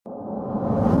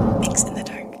Mix in the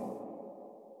Dark.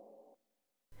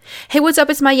 Hey, what's up?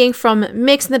 It's Mai Ying from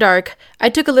Mix in the Dark. I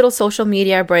took a little social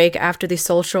media break after the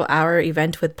social hour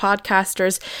event with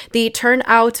podcasters. The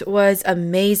turnout was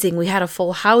amazing. We had a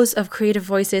full house of creative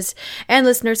voices and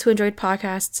listeners who enjoyed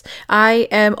podcasts. I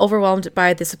am overwhelmed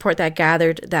by the support that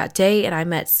gathered that day, and I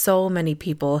met so many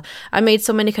people. I made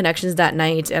so many connections that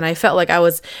night, and I felt like I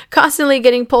was constantly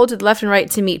getting pulled to the left and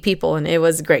right to meet people, and it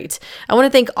was great. I want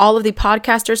to thank all of the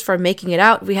podcasters for making it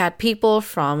out. We had people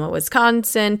from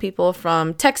Wisconsin, people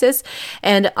from Texas,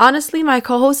 and honestly, my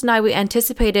co-host and I, we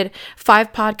anticipated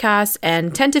 5 podcasts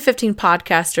and 10 to 15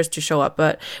 podcasters to show up,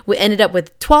 but we ended up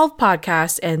with 12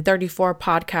 podcasts and 34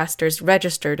 podcasters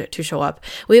registered to show up.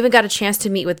 We even got a chance to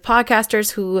meet with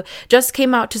podcasters who just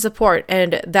came out to support,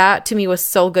 and that to me was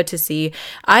so good to see.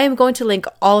 I am going to link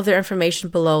all of their information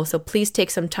below, so please take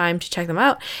some time to check them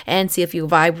out and see if you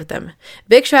vibe with them.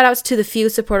 Big shout outs to the few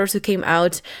supporters who came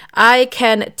out. I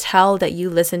can tell that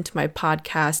you listened to my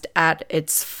podcast at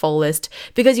its fullest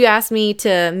because you asked me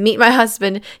to meet my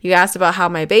husband, you asked about how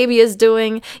my baby is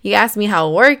doing, you asked me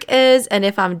how work is and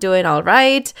if I'm doing all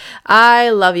right.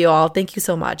 I love you all. Thank you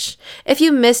so much. If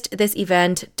you missed this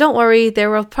event, don't worry, there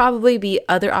will probably be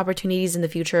other opportunities in the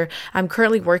future. I'm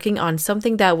currently working on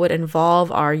something that would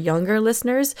involve our younger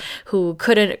listeners who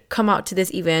couldn't come out to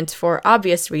this event for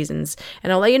obvious reasons,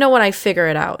 and I'll let you know when I figure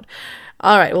it out.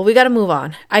 All right, well, we got to move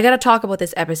on. I got to talk about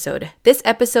this episode. This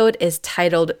episode is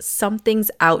titled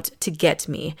Something's Out to Get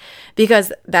Me,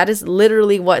 because that is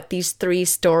literally what these 3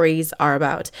 stories are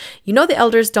about. You know, the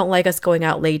elders don't like us going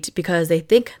out late because they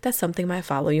think that something might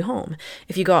follow you home.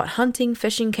 If you go out hunting,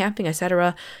 fishing, camping,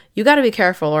 etc., you got to be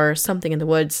careful, or something in the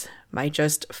woods might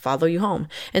just follow you home.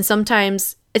 And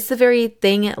sometimes it's the very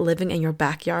thing living in your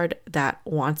backyard that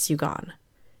wants you gone.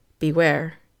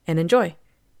 Beware and enjoy.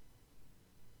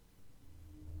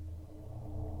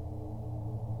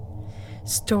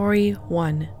 Story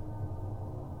 1.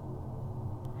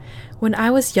 When I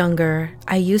was younger,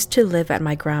 I used to live at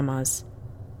my grandma's,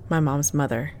 my mom's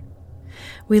mother.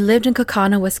 We lived in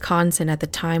Kaukauna, Wisconsin at the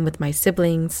time with my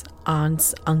siblings,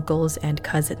 aunts, uncles, and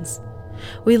cousins.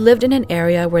 We lived in an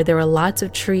area where there were lots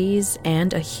of trees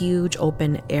and a huge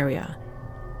open area.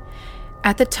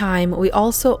 At the time, we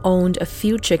also owned a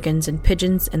few chickens and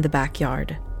pigeons in the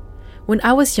backyard. When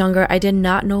I was younger, I did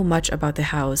not know much about the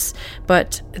house,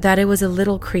 but that it was a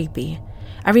little creepy.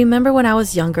 I remember when I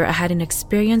was younger, I had an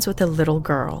experience with a little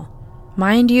girl.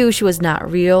 Mind you, she was not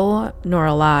real nor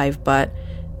alive, but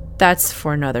that's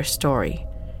for another story.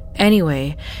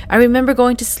 Anyway, I remember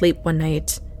going to sleep one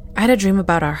night. I had a dream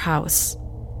about our house.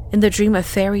 In the dream, a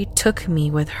fairy took me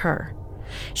with her.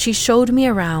 She showed me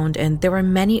around, and there were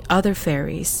many other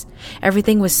fairies.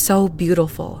 Everything was so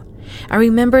beautiful. I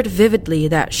remembered vividly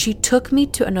that she took me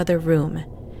to another room.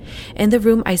 In the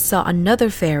room, I saw another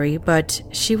fairy, but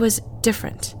she was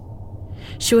different.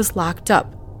 She was locked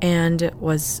up and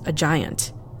was a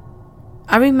giant.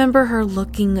 I remember her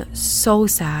looking so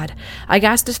sad. I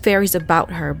asked the fairies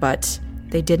about her, but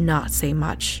they did not say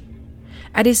much.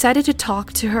 I decided to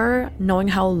talk to her, knowing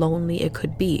how lonely it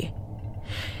could be.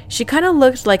 She kind of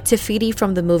looked like Te Fiti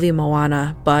from the movie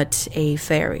Moana, but a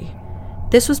fairy.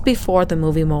 This was before the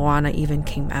movie Moana even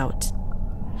came out.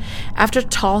 After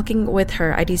talking with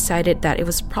her, I decided that it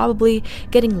was probably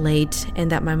getting late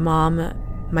and that my mom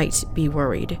might be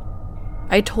worried.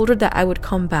 I told her that I would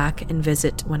come back and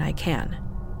visit when I can.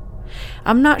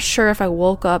 I'm not sure if I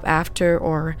woke up after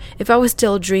or if I was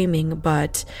still dreaming,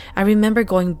 but I remember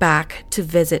going back to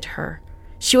visit her.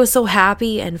 She was so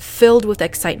happy and filled with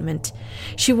excitement.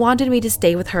 She wanted me to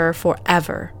stay with her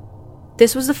forever.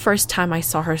 This was the first time I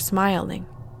saw her smiling.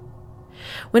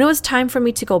 When it was time for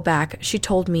me to go back, she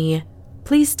told me,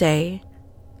 "Please stay.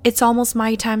 It's almost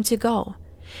my time to go.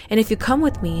 And if you come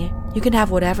with me, you can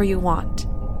have whatever you want."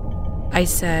 I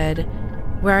said,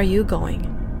 "Where are you going?"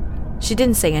 She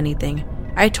didn't say anything.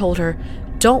 I told her,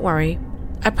 "Don't worry.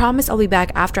 I promise I'll be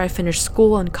back after I finish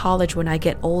school and college when I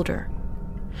get older."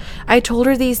 I told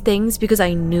her these things because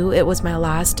I knew it was my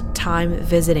last time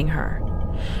visiting her.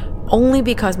 Only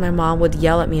because my mom would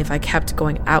yell at me if I kept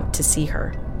going out to see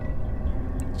her.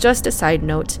 Just a side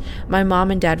note, my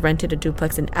mom and dad rented a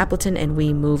duplex in Appleton and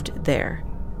we moved there.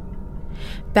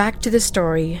 Back to the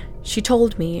story, she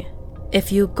told me,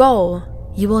 "If you go,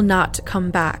 you will not come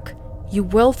back. You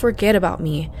will forget about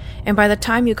me, and by the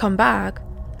time you come back,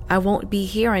 I won't be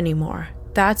here anymore.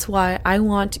 That's why I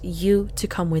want you to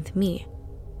come with me."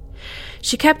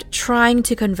 She kept trying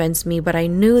to convince me, but I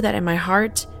knew that in my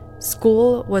heart,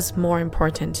 school was more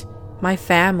important. My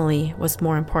family was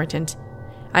more important.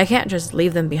 I can't just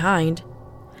leave them behind.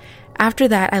 After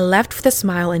that, I left with a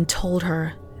smile and told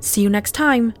her, "See you next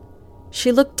time."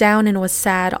 She looked down and was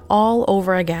sad all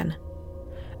over again.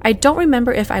 I don't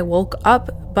remember if I woke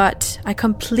up, but I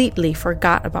completely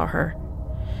forgot about her.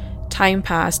 Time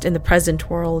passed in the present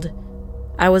world.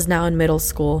 I was now in middle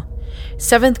school.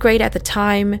 7th grade at the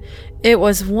time. It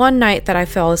was one night that I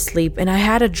fell asleep and I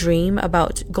had a dream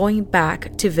about going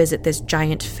back to visit this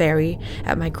giant fairy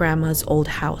at my grandma's old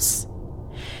house.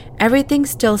 Everything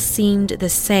still seemed the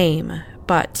same,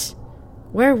 but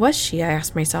where was she? I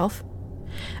asked myself.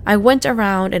 I went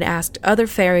around and asked other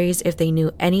fairies if they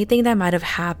knew anything that might have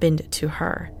happened to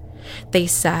her. They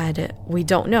said, "We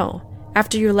don't know.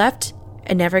 After you left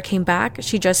and never came back,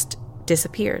 she just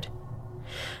disappeared."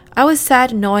 I was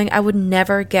sad knowing I would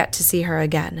never get to see her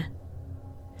again.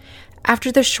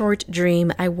 After the short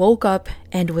dream, I woke up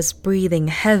and was breathing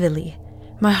heavily.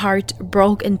 My heart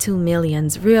broke into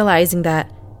millions, realizing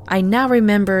that I now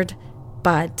remembered,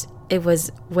 but it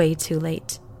was way too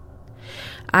late.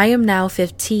 I am now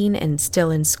 15 and still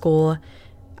in school.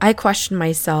 I question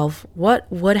myself,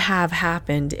 what would have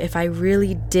happened if I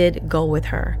really did go with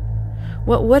her?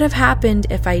 What would have happened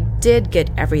if I did get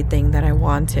everything that I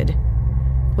wanted?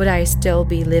 Would I still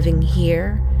be living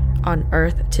here on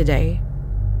Earth today?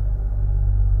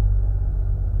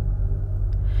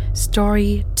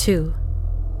 Story 2.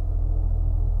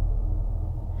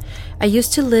 I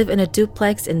used to live in a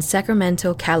duplex in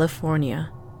Sacramento, California.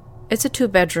 It's a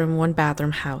 2-bedroom,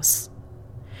 1-bathroom house.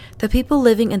 The people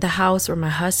living in the house were my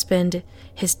husband,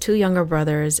 his 2 younger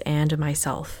brothers, and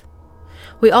myself.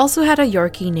 We also had a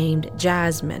Yorkie named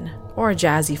Jasmine, or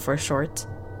Jazzy for short.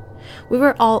 We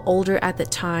were all older at the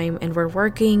time and were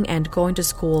working and going to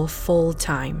school full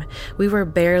time. We were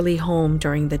barely home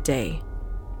during the day.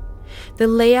 The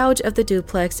layout of the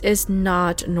duplex is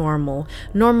not normal.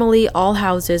 Normally, all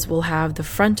houses will have the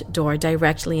front door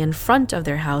directly in front of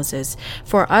their houses.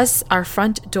 For us, our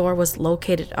front door was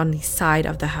located on the side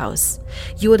of the house.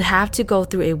 You would have to go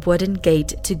through a wooden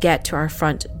gate to get to our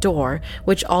front door,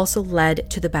 which also led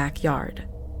to the backyard.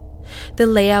 The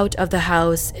layout of the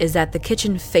house is that the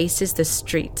kitchen faces the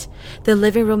street. The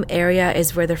living room area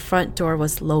is where the front door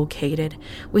was located.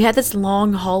 We had this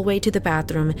long hallway to the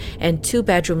bathroom and 2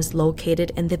 bedrooms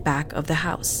located in the back of the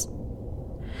house.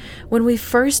 When we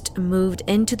first moved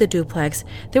into the duplex,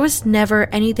 there was never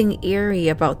anything eerie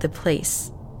about the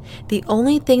place. The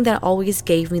only thing that always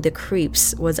gave me the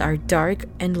creeps was our dark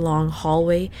and long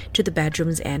hallway to the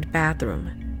bedrooms and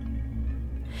bathroom.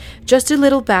 Just a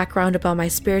little background about my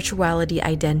spirituality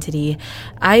identity.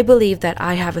 I believe that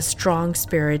I have a strong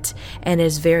spirit and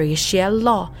is very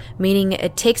xielo, meaning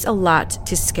it takes a lot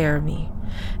to scare me.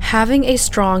 Having a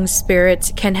strong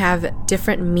spirit can have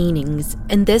different meanings.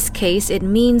 In this case, it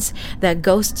means that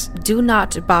ghosts do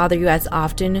not bother you as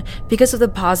often because of the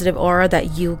positive aura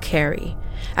that you carry.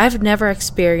 I've never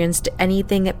experienced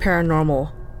anything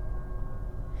paranormal.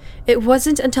 It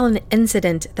wasn't until an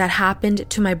incident that happened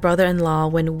to my brother-in-law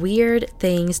when weird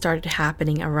things started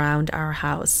happening around our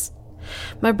house.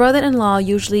 My brother-in-law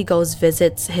usually goes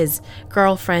visits his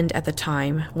girlfriend at the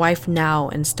time, wife now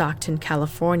in Stockton,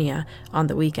 California, on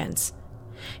the weekends.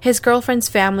 His girlfriend's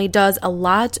family does a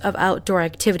lot of outdoor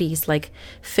activities like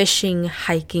fishing,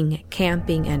 hiking,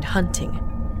 camping, and hunting,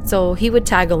 so he would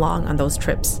tag along on those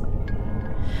trips.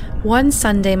 One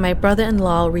Sunday, my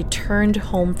brother-in-law returned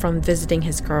home from visiting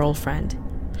his girlfriend.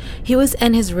 He was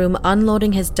in his room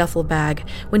unloading his duffel bag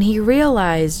when he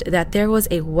realized that there was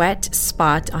a wet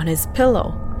spot on his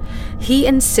pillow. He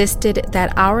insisted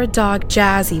that our dog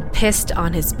Jazzy pissed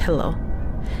on his pillow.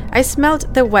 I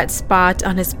smelled the wet spot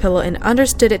on his pillow and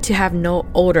understood it to have no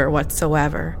odor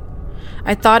whatsoever.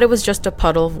 I thought it was just a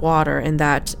puddle of water and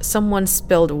that someone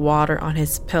spilled water on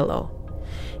his pillow.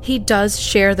 He does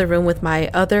share the room with my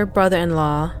other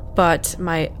brother-in-law, but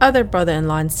my other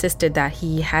brother-in-law insisted that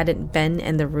he hadn't been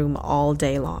in the room all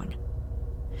day long.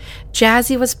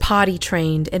 Jazzy was potty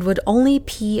trained and would only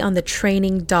pee on the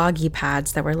training doggy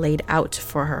pads that were laid out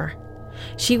for her.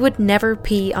 She would never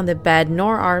pee on the bed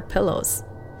nor our pillows.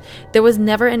 There was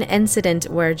never an incident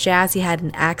where Jazzy had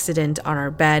an accident on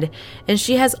our bed, and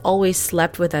she has always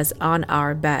slept with us on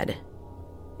our bed.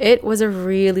 It was a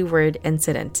really weird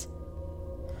incident.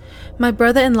 My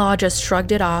brother-in-law just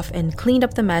shrugged it off and cleaned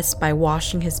up the mess by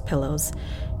washing his pillows.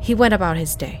 He went about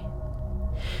his day.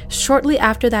 Shortly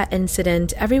after that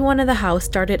incident, everyone in the house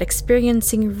started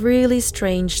experiencing really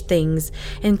strange things,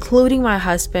 including my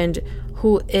husband,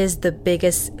 who is the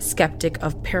biggest skeptic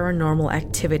of paranormal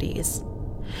activities.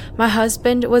 My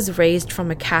husband was raised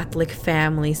from a Catholic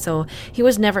family, so he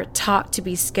was never taught to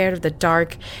be scared of the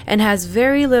dark and has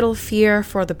very little fear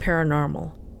for the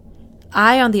paranormal.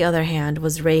 I, on the other hand,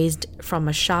 was raised from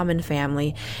a shaman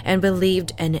family and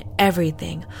believed in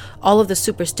everything, all of the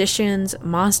superstitions,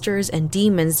 monsters, and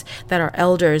demons that our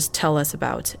elders tell us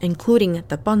about, including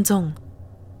the Banzong.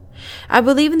 I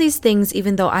believe in these things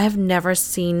even though I have never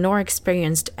seen nor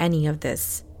experienced any of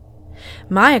this.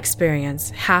 My experience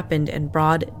happened in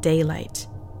broad daylight.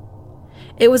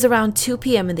 It was around 2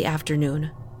 p.m. in the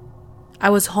afternoon. I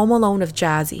was home alone with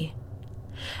Jazzy.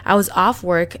 I was off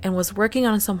work and was working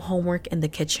on some homework in the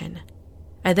kitchen.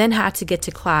 I then had to get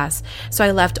to class, so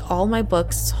I left all my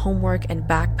books, homework, and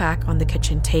backpack on the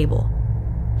kitchen table.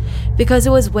 Because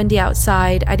it was windy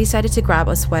outside, I decided to grab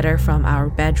a sweater from our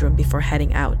bedroom before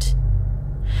heading out.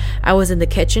 I was in the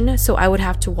kitchen, so I would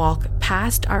have to walk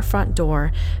past our front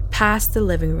door, past the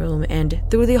living room, and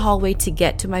through the hallway to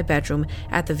get to my bedroom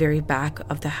at the very back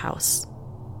of the house.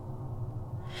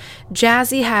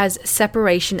 Jazzy has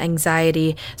separation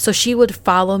anxiety, so she would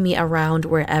follow me around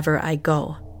wherever I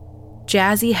go.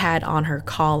 Jazzy had on her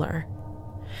collar.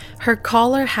 Her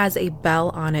collar has a bell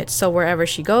on it, so wherever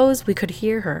she goes, we could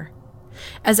hear her.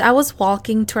 As I was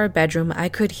walking to our bedroom, I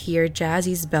could hear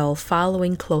Jazzy's bell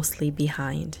following closely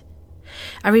behind.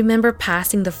 I remember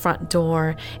passing the front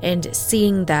door and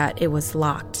seeing that it was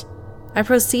locked. I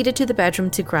proceeded to the bedroom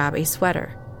to grab a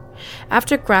sweater.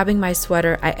 After grabbing my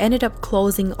sweater, I ended up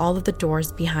closing all of the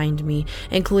doors behind me,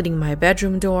 including my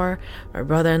bedroom door, my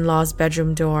brother-in-law's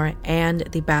bedroom door, and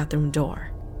the bathroom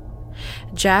door.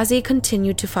 Jazzy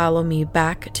continued to follow me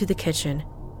back to the kitchen.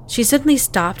 She suddenly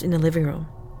stopped in the living room.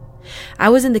 I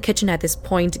was in the kitchen at this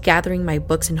point, gathering my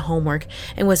books and homework,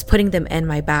 and was putting them in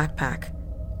my backpack.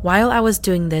 While I was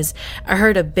doing this, I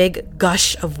heard a big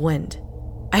gush of wind.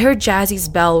 I heard Jazzy's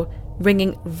bell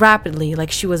ringing rapidly like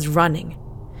she was running.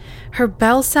 Her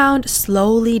bell sound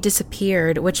slowly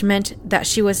disappeared, which meant that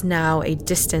she was now a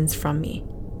distance from me.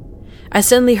 I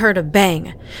suddenly heard a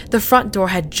bang. The front door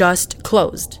had just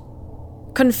closed.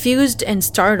 Confused and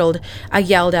startled, I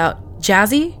yelled out,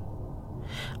 "Jazzy?"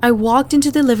 I walked into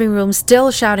the living room,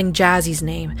 still shouting Jazzy's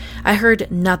name. I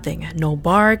heard nothing, no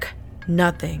bark,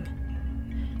 nothing.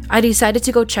 I decided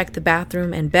to go check the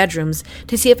bathroom and bedrooms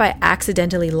to see if I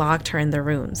accidentally locked her in the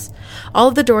rooms. All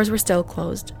of the doors were still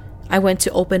closed. I went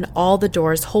to open all the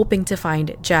doors, hoping to find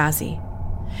Jazzy.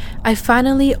 I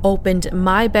finally opened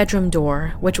my bedroom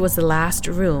door, which was the last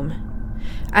room.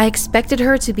 I expected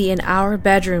her to be in our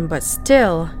bedroom, but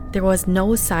still, there was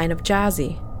no sign of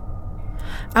Jazzy.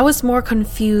 I was more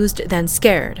confused than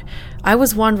scared. I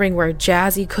was wondering where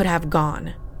Jazzy could have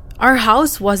gone. Our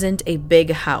house wasn't a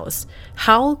big house.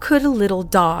 How could a little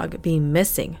dog be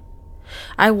missing?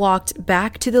 I walked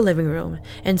back to the living room,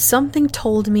 and something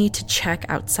told me to check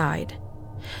outside.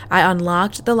 I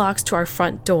unlocked the locks to our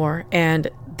front door, and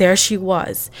there she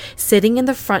was, sitting in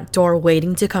the front door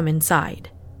waiting to come inside.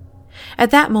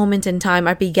 At that moment in time,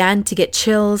 I began to get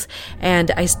chills,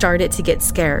 and I started to get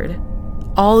scared.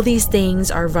 All these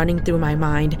things are running through my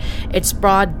mind. It's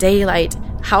broad daylight.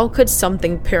 How could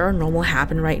something paranormal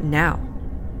happen right now?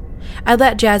 I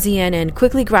let Jazzy in and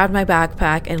quickly grabbed my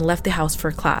backpack and left the house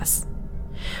for class.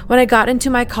 When I got into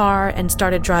my car and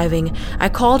started driving, I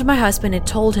called my husband and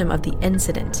told him of the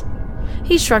incident.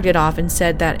 He shrugged it off and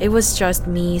said that it was just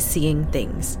me seeing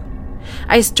things.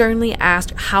 I sternly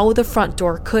asked how the front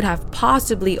door could have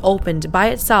possibly opened by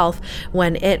itself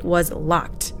when it was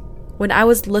locked. When I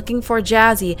was looking for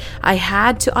Jazzy, I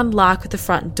had to unlock the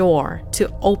front door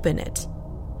to open it.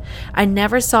 I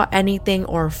never saw anything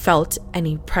or felt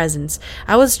any presence.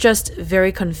 I was just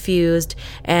very confused,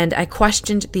 and I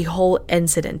questioned the whole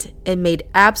incident. It made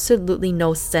absolutely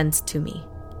no sense to me.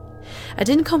 I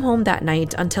didn't come home that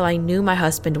night until I knew my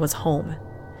husband was home.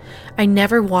 I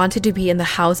never wanted to be in the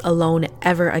house alone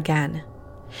ever again.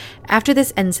 After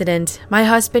this incident, my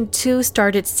husband too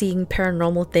started seeing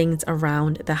paranormal things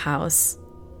around the house.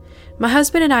 My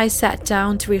husband and I sat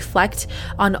down to reflect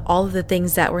on all of the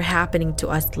things that were happening to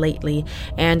us lately,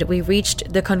 and we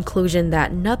reached the conclusion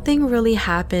that nothing really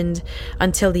happened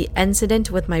until the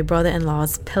incident with my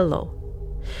brother-in-law's pillow.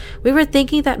 We were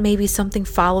thinking that maybe something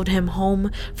followed him home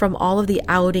from all of the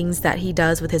outings that he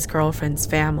does with his girlfriend's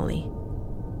family.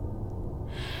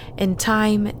 In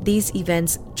time, these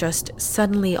events just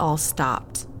suddenly all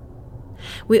stopped.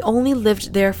 We only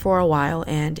lived there for a while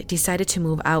and decided to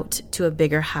move out to a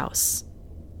bigger house.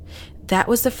 That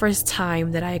was the first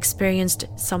time that I experienced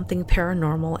something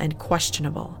paranormal and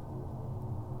questionable.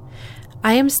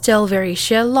 I am still very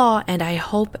shallow, and I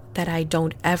hope that I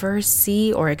don't ever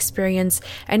see or experience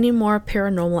any more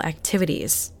paranormal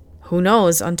activities. Who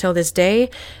knows, until this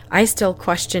day, I still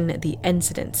question the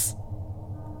incidents.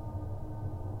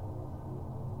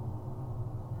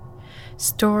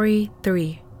 Story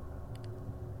 3.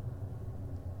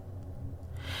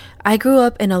 I grew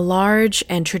up in a large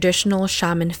and traditional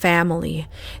shaman family.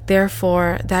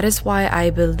 Therefore, that is why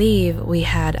I believe we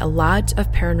had a lot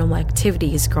of paranormal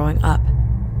activities growing up.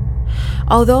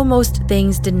 Although most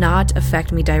things did not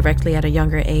affect me directly at a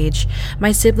younger age,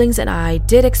 my siblings and I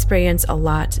did experience a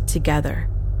lot together.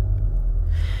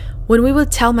 When we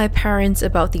would tell my parents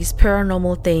about these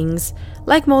paranormal things,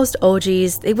 like most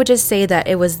OGs, they would just say that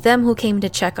it was them who came to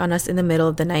check on us in the middle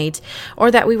of the night,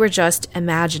 or that we were just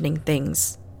imagining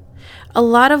things. A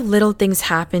lot of little things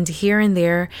happened here and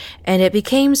there, and it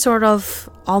became sort of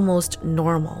almost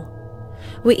normal.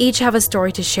 We each have a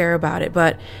story to share about it,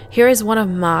 but here is one of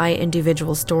my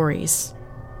individual stories.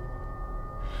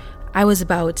 I was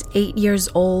about 8 years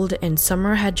old and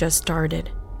summer had just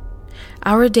started.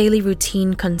 Our daily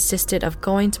routine consisted of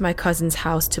going to my cousin's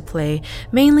house to play,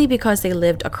 mainly because they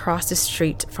lived across the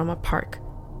street from a park.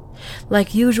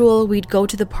 Like usual, we'd go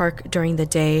to the park during the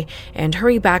day and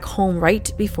hurry back home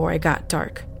right before it got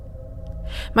dark.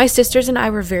 My sisters and I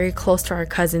were very close to our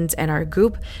cousins, and our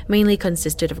group mainly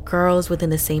consisted of girls within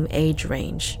the same age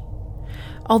range.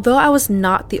 Although I was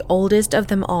not the oldest of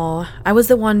them all, I was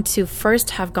the one to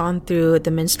first have gone through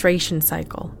the menstruation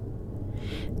cycle.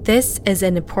 This is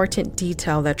an important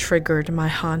detail that triggered my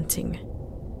haunting.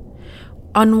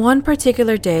 On one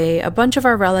particular day, a bunch of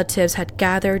our relatives had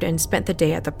gathered and spent the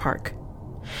day at the park.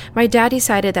 My dad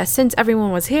decided that since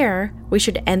everyone was here, we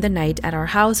should end the night at our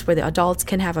house where the adults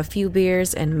can have a few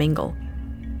beers and mingle.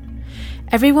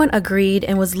 Everyone agreed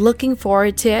and was looking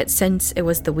forward to it since it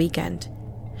was the weekend.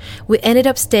 We ended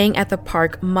up staying at the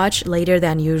park much later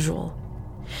than usual.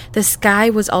 The sky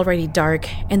was already dark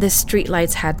and the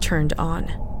streetlights had turned on.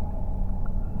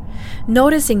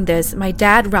 Noticing this, my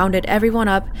dad rounded everyone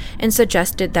up and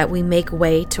suggested that we make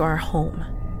way to our home.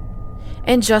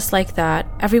 And just like that,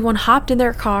 everyone hopped in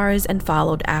their cars and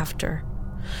followed after.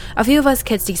 A few of us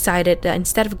kids decided that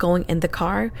instead of going in the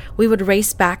car, we would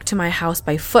race back to my house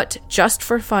by foot just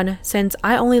for fun, since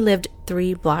I only lived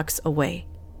 3 blocks away.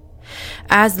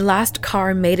 As the last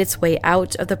car made its way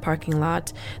out of the parking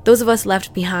lot, those of us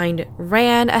left behind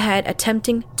ran ahead,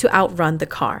 attempting to outrun the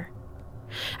car.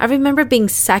 I remember being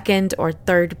second or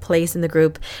third place in the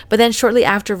group, but then shortly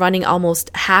after running almost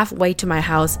halfway to my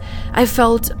house, I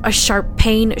felt a sharp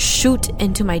pain shoot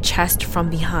into my chest from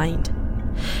behind.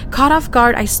 Caught off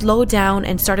guard, I slowed down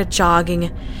and started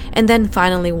jogging, and then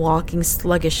finally walking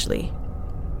sluggishly.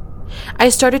 I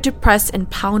started to press and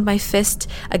pound my fist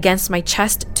against my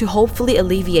chest to hopefully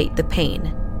alleviate the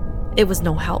pain. It was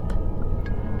no help.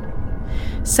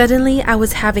 Suddenly, I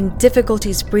was having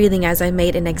difficulties breathing as I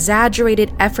made an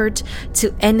exaggerated effort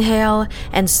to inhale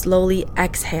and slowly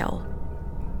exhale.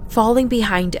 Falling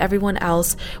behind everyone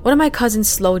else, one of my cousins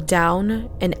slowed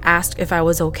down and asked if I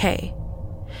was okay.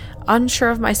 Unsure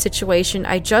of my situation,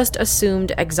 I just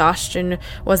assumed exhaustion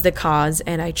was the cause,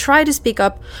 and I tried to speak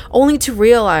up only to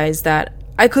realize that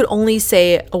I could only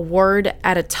say a word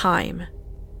at a time.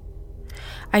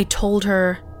 I told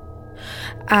her,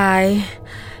 "I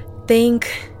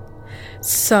think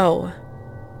so."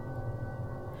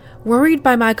 Worried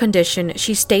by my condition,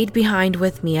 she stayed behind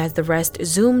with me as the rest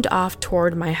zoomed off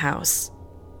toward my house.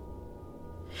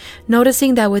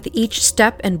 Noticing that with each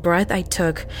step and breath I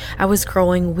took, I was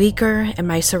growing weaker and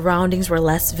my surroundings were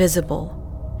less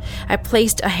visible, I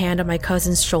placed a hand on my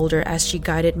cousin's shoulder as she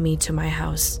guided me to my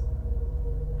house.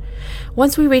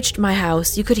 Once we reached my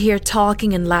house, you could hear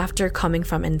talking and laughter coming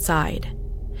from inside.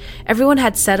 Everyone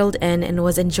had settled in and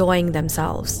was enjoying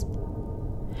themselves.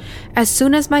 As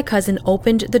soon as my cousin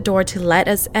opened the door to let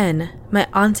us in, my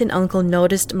aunt and uncle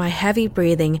noticed my heavy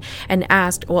breathing and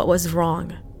asked what was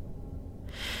wrong.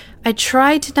 I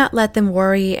tried to not let them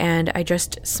worry, and I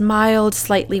just smiled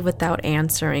slightly without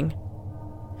answering.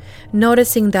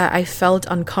 Noticing that I felt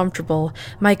uncomfortable,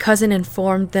 my cousin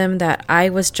informed them that I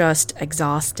was just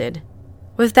exhausted.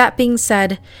 With that being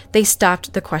said, they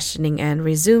stopped the questioning and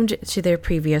resumed to their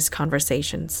previous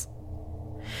conversations.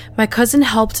 My cousin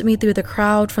helped me through the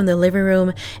crowd from the living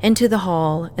room into the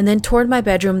hall and then toward my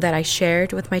bedroom that I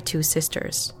shared with my 2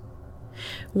 sisters.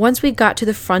 Once we got to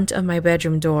the front of my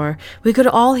bedroom door, we could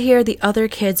all hear the other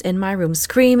kids in my room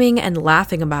screaming and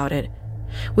laughing about it.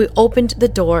 We opened the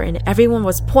door and everyone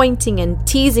was pointing and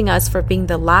teasing us for being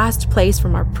the last place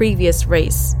from our previous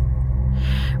race.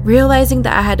 Realizing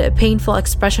that I had a painful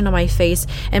expression on my face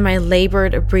and my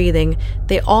labored breathing,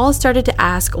 they all started to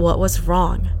ask what was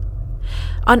wrong.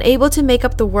 Unable to make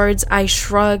up the words, I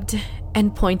shrugged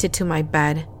and pointed to my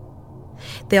bed.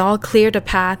 They all cleared a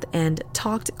path and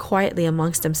talked quietly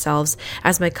amongst themselves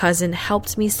as my cousin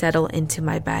helped me settle into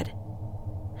my bed.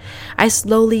 I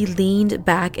slowly leaned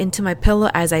back into my pillow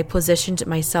as I positioned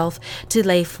myself to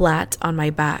lay flat on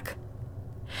my back.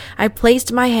 I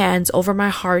placed my hands over my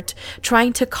heart,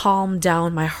 trying to calm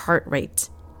down my heart rate.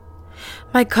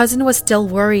 My cousin was still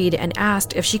worried and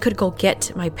asked if she could go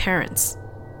get my parents.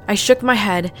 I shook my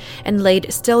head and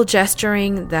laid still,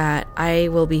 gesturing that I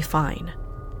will be fine.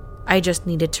 I just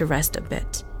needed to rest a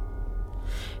bit.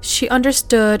 She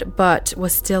understood but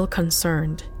was still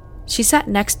concerned. She sat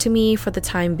next to me for the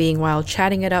time being while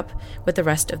chatting it up with the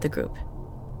rest of the group.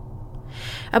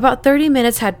 About 30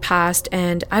 minutes had passed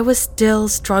and I was still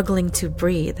struggling to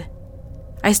breathe.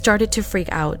 I started to freak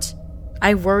out.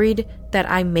 I worried that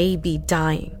I may be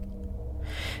dying.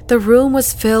 The room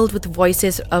was filled with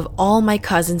voices of all my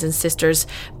cousins and sisters,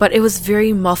 but it was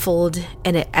very muffled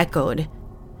and it echoed.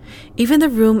 Even the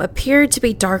room appeared to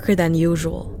be darker than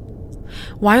usual.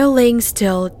 While laying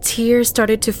still, tears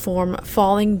started to form,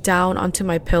 falling down onto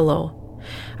my pillow.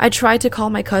 I tried to call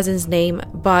my cousin's name,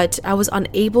 but I was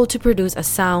unable to produce a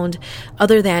sound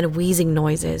other than wheezing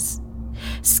noises.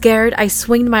 Scared, I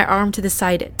swinged my arm to the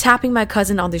side, tapping my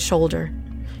cousin on the shoulder.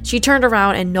 She turned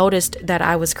around and noticed that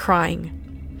I was crying.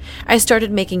 I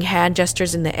started making hand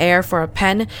gestures in the air for a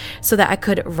pen so that I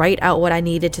could write out what I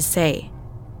needed to say.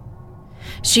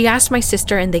 She asked my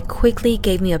sister and they quickly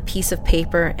gave me a piece of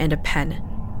paper and a pen.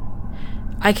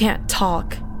 I can't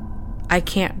talk. I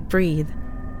can't breathe.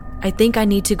 I think I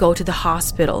need to go to the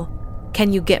hospital.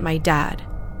 Can you get my dad?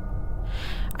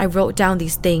 I wrote down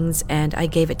these things and I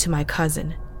gave it to my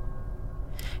cousin.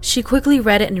 She quickly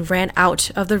read it and ran out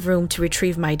of the room to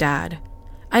retrieve my dad.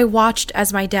 I watched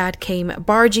as my dad came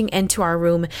barging into our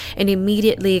room and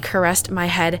immediately caressed my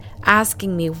head,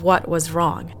 asking me what was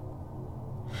wrong.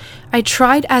 I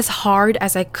tried as hard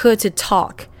as I could to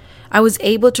talk. I was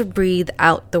able to breathe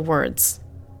out the words.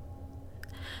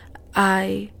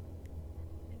 I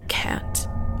can't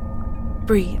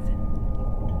breathe.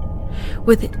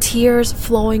 With tears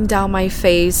flowing down my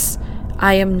face,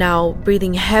 I am now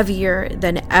breathing heavier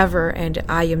than ever and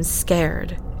I am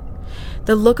scared.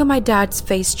 The look on my dad's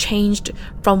face changed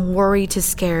from worry to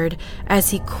scared as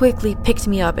he quickly picked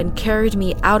me up and carried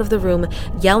me out of the room,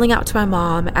 yelling out to my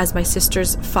mom as my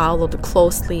sisters followed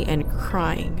closely and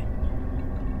crying.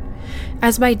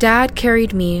 As my dad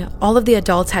carried me, all of the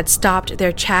adults had stopped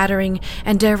their chattering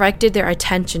and directed their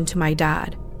attention to my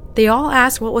dad. They all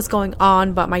asked what was going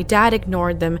on, but my dad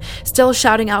ignored them, still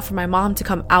shouting out for my mom to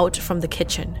come out from the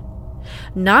kitchen.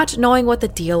 Not knowing what the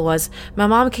deal was, my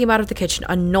mom came out of the kitchen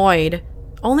annoyed,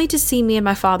 only to see me in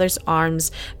my father's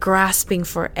arms, grasping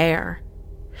for air.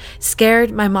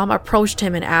 Scared, my mom approached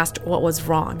him and asked what was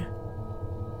wrong.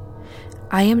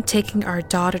 I am taking our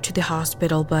daughter to the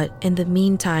hospital, but in the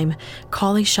meantime,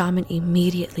 calling Shaman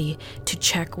immediately to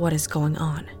check what is going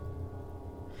on.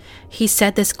 He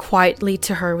said this quietly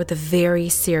to her with a very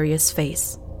serious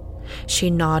face. She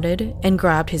nodded and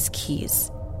grabbed his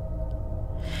keys.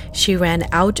 She ran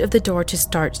out of the door to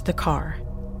start the car.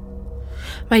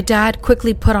 My dad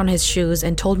quickly put on his shoes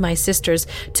and told my sisters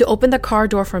to open the car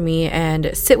door for me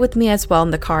and sit with me as well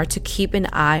in the car to keep an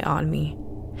eye on me.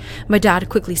 My dad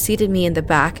quickly seated me in the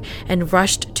back and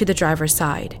rushed to the driver's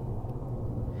side.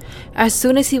 As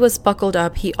soon as he was buckled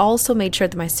up, he also made sure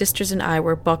that my sisters and I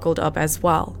were buckled up as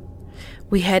well.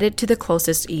 We headed to the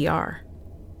closest ER.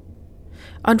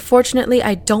 Unfortunately,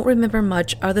 I don't remember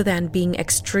much other than being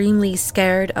extremely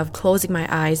scared of closing my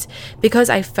eyes because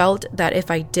I felt that if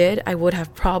I did, I would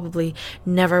have probably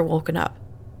never woken up.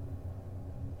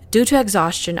 Due to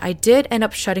exhaustion, I did end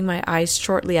up shutting my eyes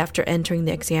shortly after entering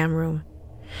the exam room.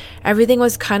 Everything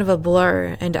was kind of a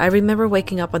blur, and I remember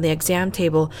waking up on the exam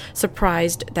table,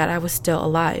 surprised that I was still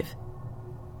alive.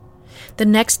 The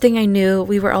next thing I knew,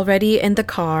 we were already in the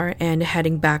car and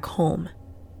heading back home.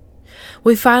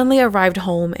 We finally arrived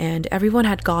home and everyone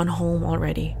had gone home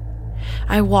already.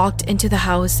 I walked into the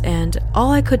house and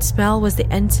all I could smell was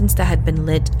the incense that had been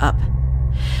lit up.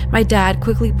 My dad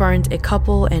quickly burned a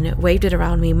couple and waved it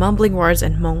around me, mumbling words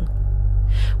in Hmong.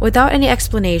 Without any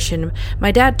explanation,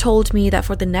 my dad told me that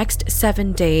for the next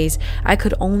 7 days, I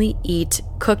could only eat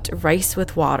cooked rice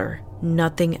with water,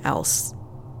 nothing else.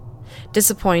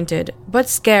 Disappointed, but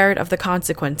scared of the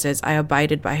consequences, I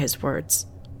abided by his words.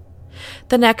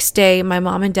 The next day, my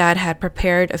mom and dad had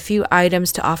prepared a few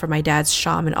items to offer my dad's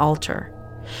shaman altar.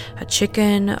 A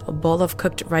chicken, a bowl of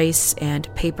cooked rice,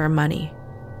 and paper money.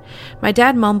 My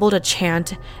dad mumbled a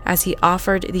chant as he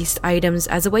offered these items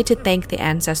as a way to thank the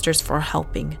ancestors for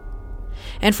helping.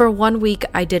 And for 1 week,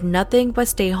 I did nothing but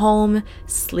stay home,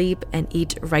 sleep, and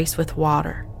eat rice with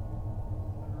water.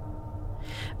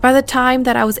 By the time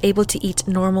that I was able to eat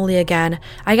normally again,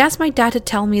 I asked my dad to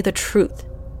tell me the truth.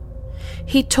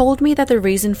 He told me that the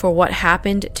reason for what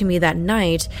happened to me that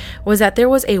night was that there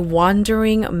was a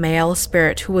wandering male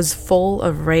spirit who was full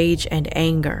of rage and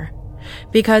anger.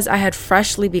 Because I had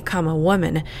freshly become a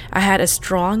woman, I had a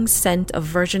strong scent of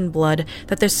virgin blood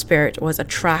that the spirit was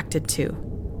attracted to.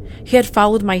 He had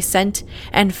followed my scent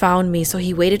and found me, so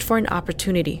he waited for an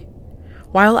opportunity.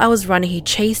 While I was running, he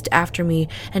chased after me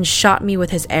and shot me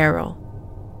with his arrow.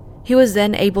 He was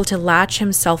then able to latch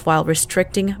himself while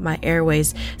restricting my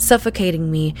airways, suffocating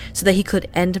me so that he could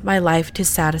end my life to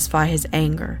satisfy his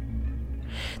anger.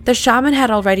 The shaman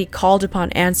had already called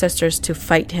upon ancestors to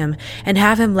fight him and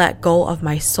have him let go of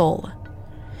my soul.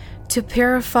 To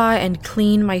purify and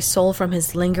clean my soul from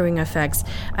his lingering effects,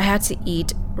 I had to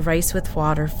eat rice with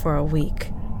water for a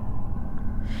week.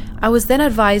 I was then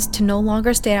advised to no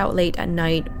longer stay out late at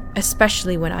night,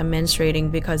 especially when I'm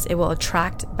menstruating, because it will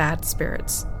attract bad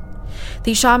spirits.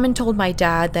 The shaman told my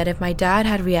dad that if my dad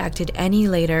had reacted any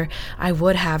later, I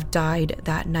would have died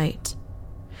that night.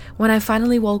 When I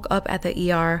finally woke up at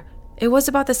the ER, it was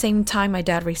about the same time my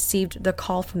dad received the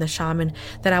call from the shaman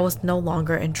that I was no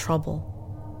longer in trouble.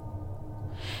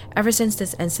 Ever since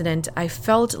this incident, I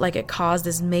felt like it caused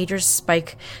this major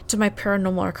spike to my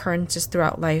paranormal occurrences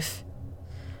throughout life.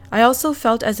 I also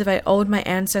felt as if I owed my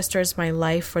ancestors my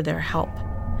life for their help.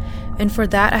 And for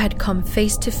that, I had come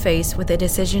face to face with a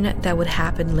decision that would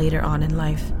happen later on in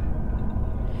life.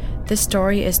 This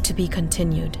story is to be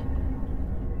continued.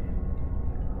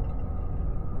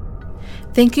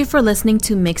 Thank you for listening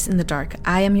to Mix in the Dark.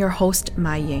 I am your host,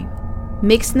 Maye.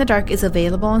 Mix in the Dark is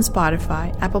available on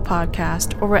Spotify, Apple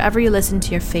Podcast, or wherever you listen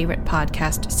to your favorite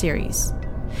podcast series.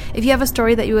 If you have a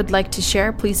story that you would like to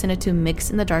share, please send it to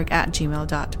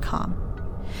mixinthedark@gmail.com.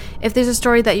 If there's a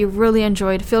story that you really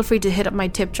enjoyed, feel free to hit up my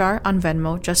tip jar on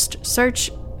Venmo. Just search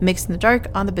Mix in the Dark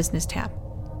on the business tab.